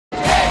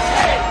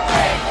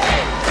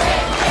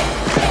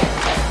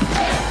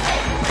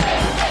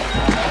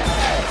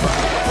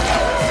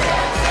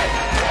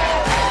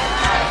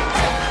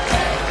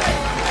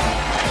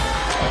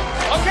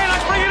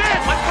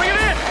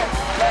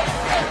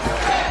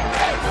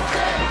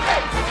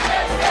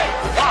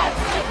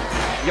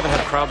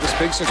crowd this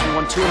big since we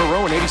won 2 in a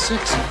row in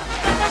 '86.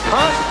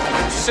 Huh?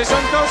 Did you say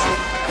something, Coach?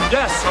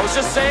 Yes, I was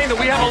just saying that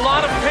we have a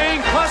lot of paying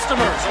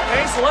customers,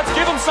 okay? So let's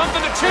give them something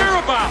to cheer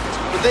about.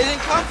 But they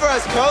didn't come for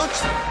us, Coach.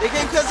 They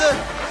came because of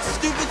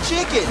stupid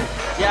chicken.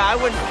 Yeah, I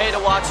wouldn't pay to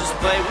watch us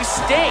play. We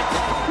stink.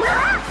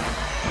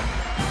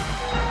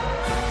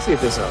 See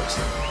if this helps.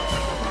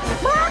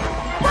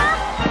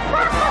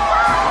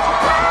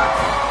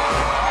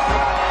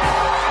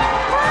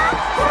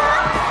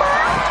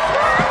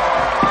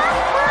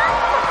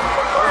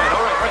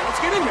 All right, let's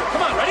get in here.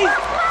 Come on, ready?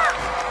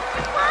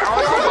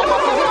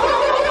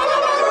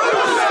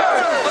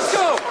 Let's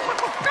go.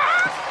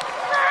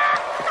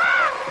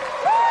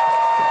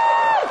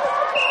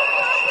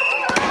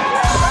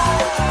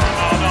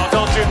 No,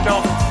 don't you,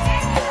 don't.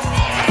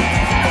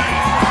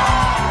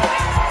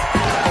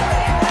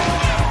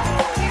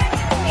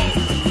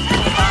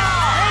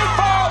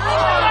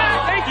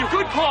 Thank you,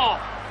 good call.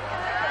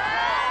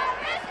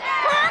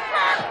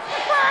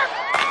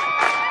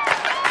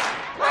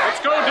 Let's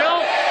go, Dill.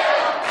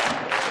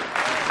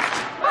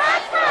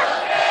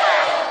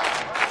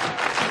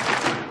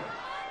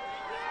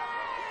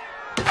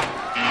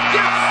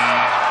 Yes!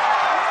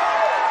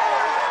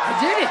 I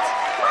did it.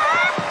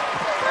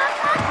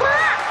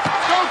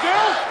 Go,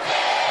 Dill.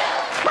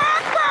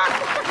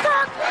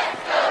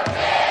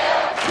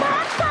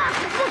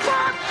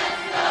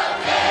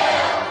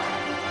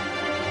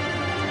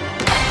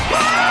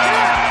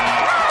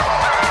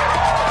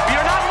 We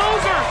are not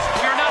losers.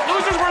 We are not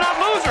losers. We're not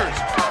losers.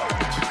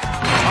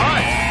 All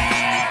right.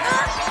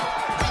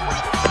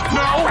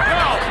 No.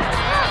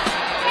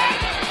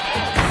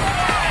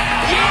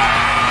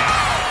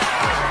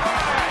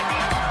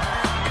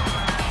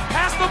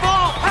 Pass the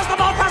ball.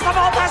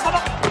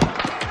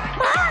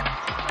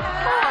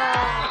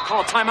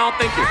 Call a timeout.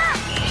 Thank you.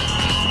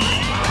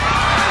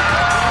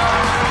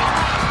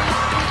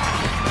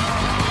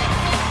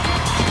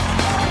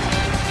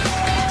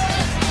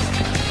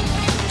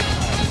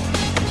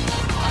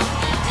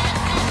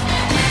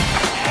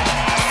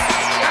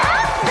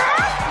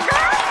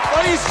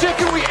 Funniest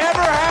chicken we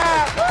ever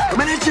had.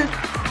 Come in, you.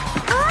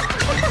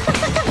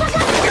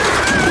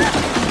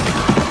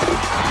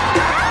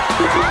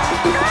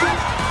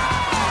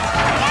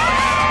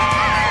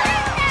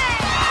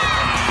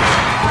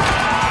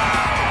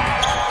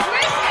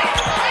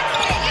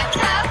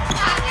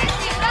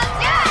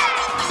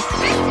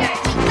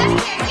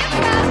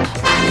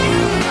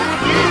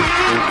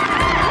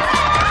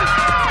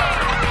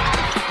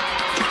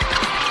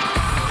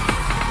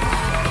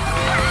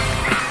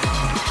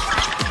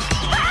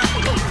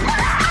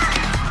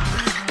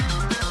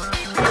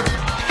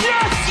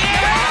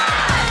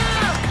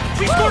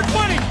 We scored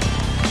 20!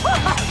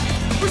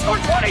 We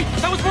scored 20!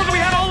 That was more than we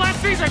had all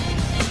last season!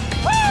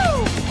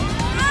 Woo!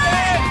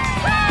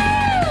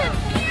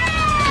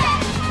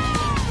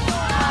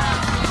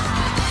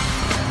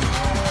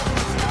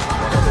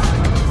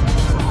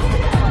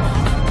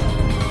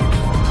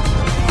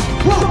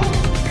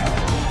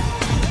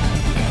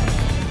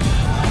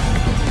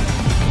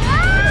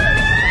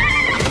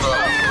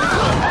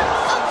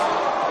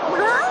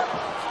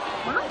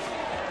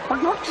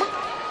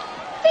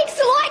 Thanks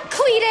a lot,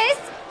 Cletus!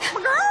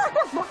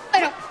 I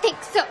don't think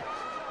so.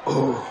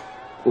 Oh,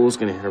 Fool's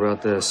gonna hear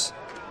about this.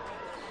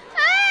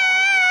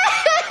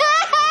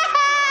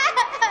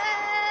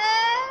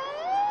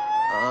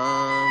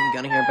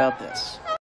 Gonna hear about this.